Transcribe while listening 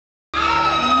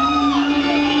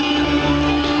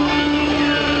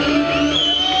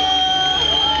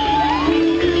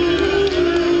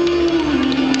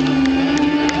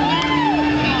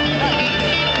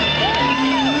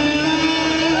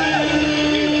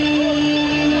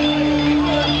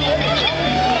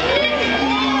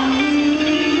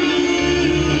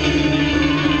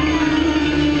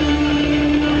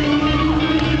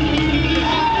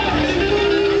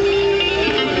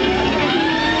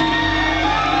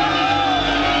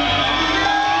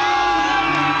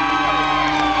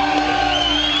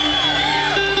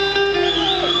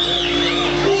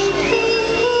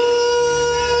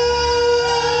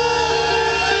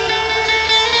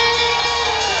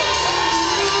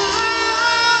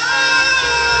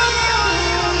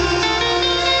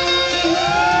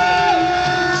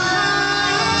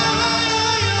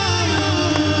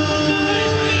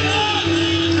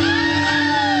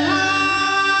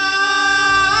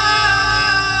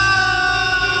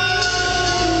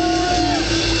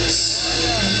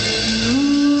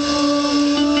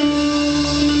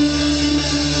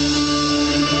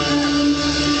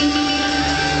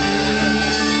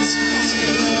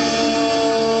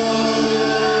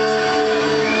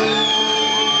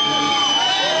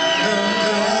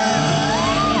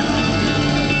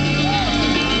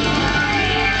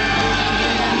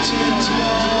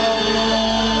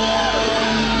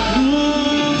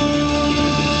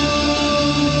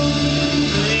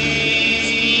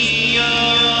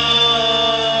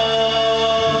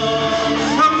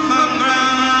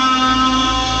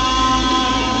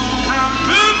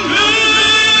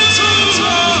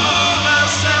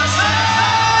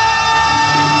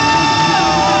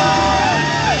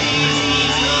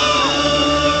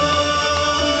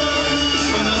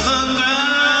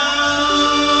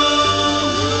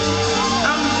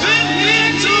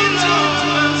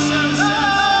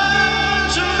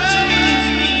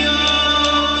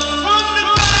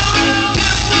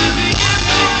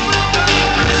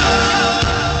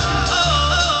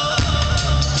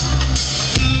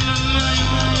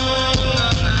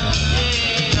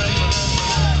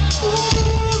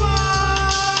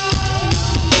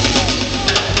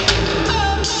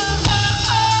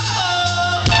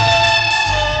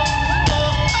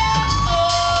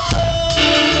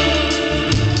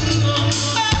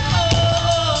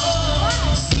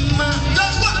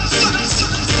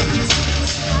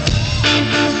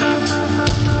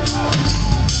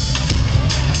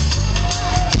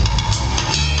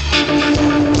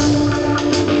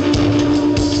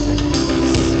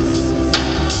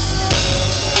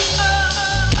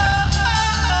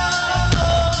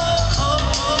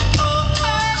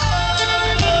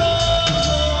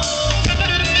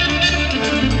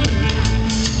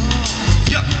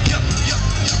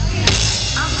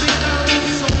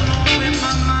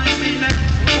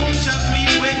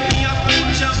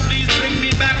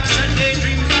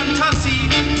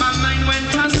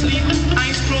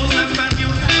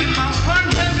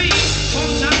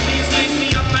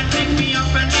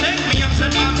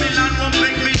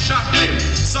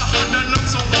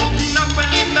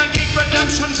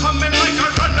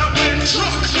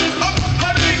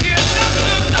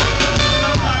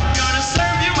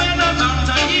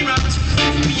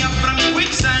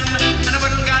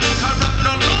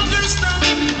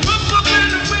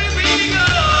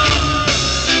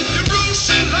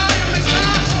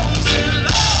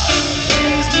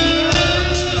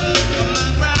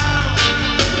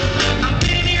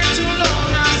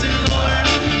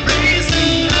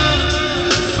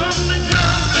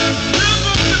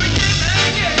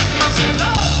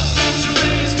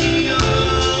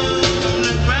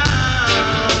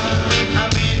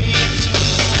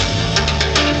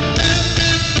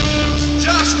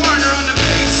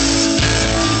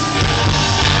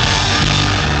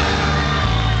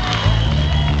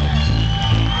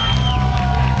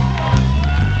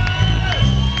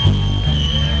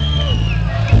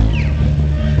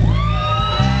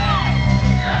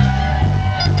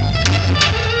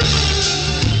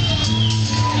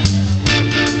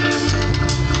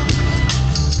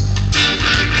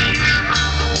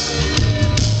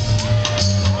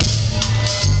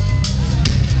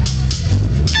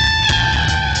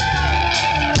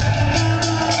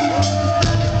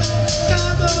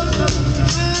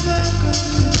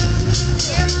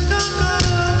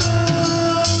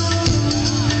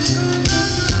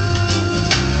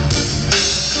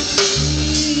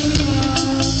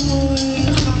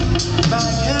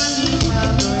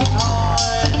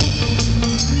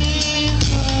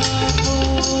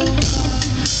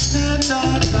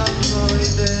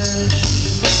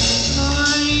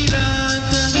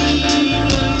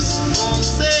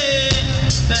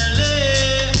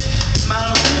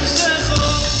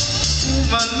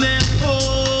never let go.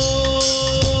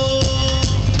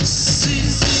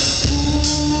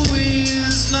 Who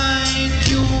is like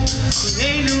you,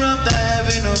 creator of the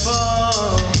heaven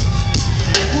above?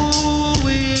 Who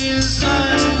is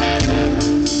like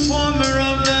you, former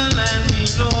of the land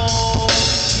below?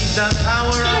 Give the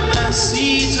power of my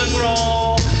seed to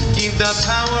grow. Give the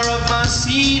power of my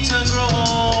seed to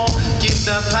grow. Give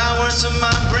the power to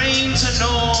my brain to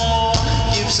know.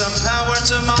 Give some power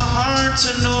to my heart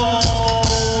to know.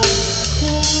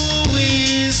 Who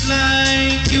is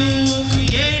like you,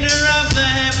 creator of the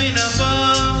heaven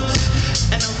above?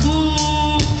 And who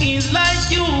is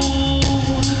like you,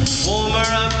 former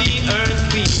of the earth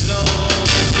below?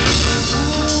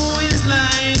 Who is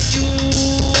like you?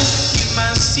 Give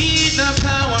my seed the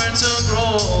power to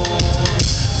grow.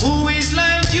 Who is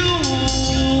like you?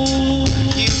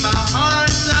 Give my heart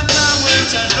the power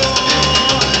to know.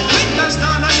 Witness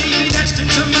not a daily destined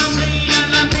to my brain,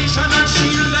 and a nation and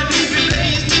shield that will be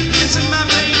raised into my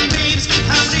brain waves.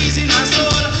 I'm raising my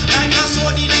soul like a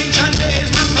sword in ancient days.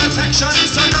 My protection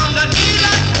surrounded me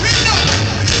like window.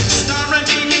 Star and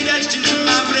daily destined to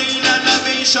my brain, and a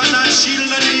nation and shield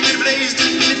that will be blazed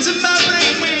into my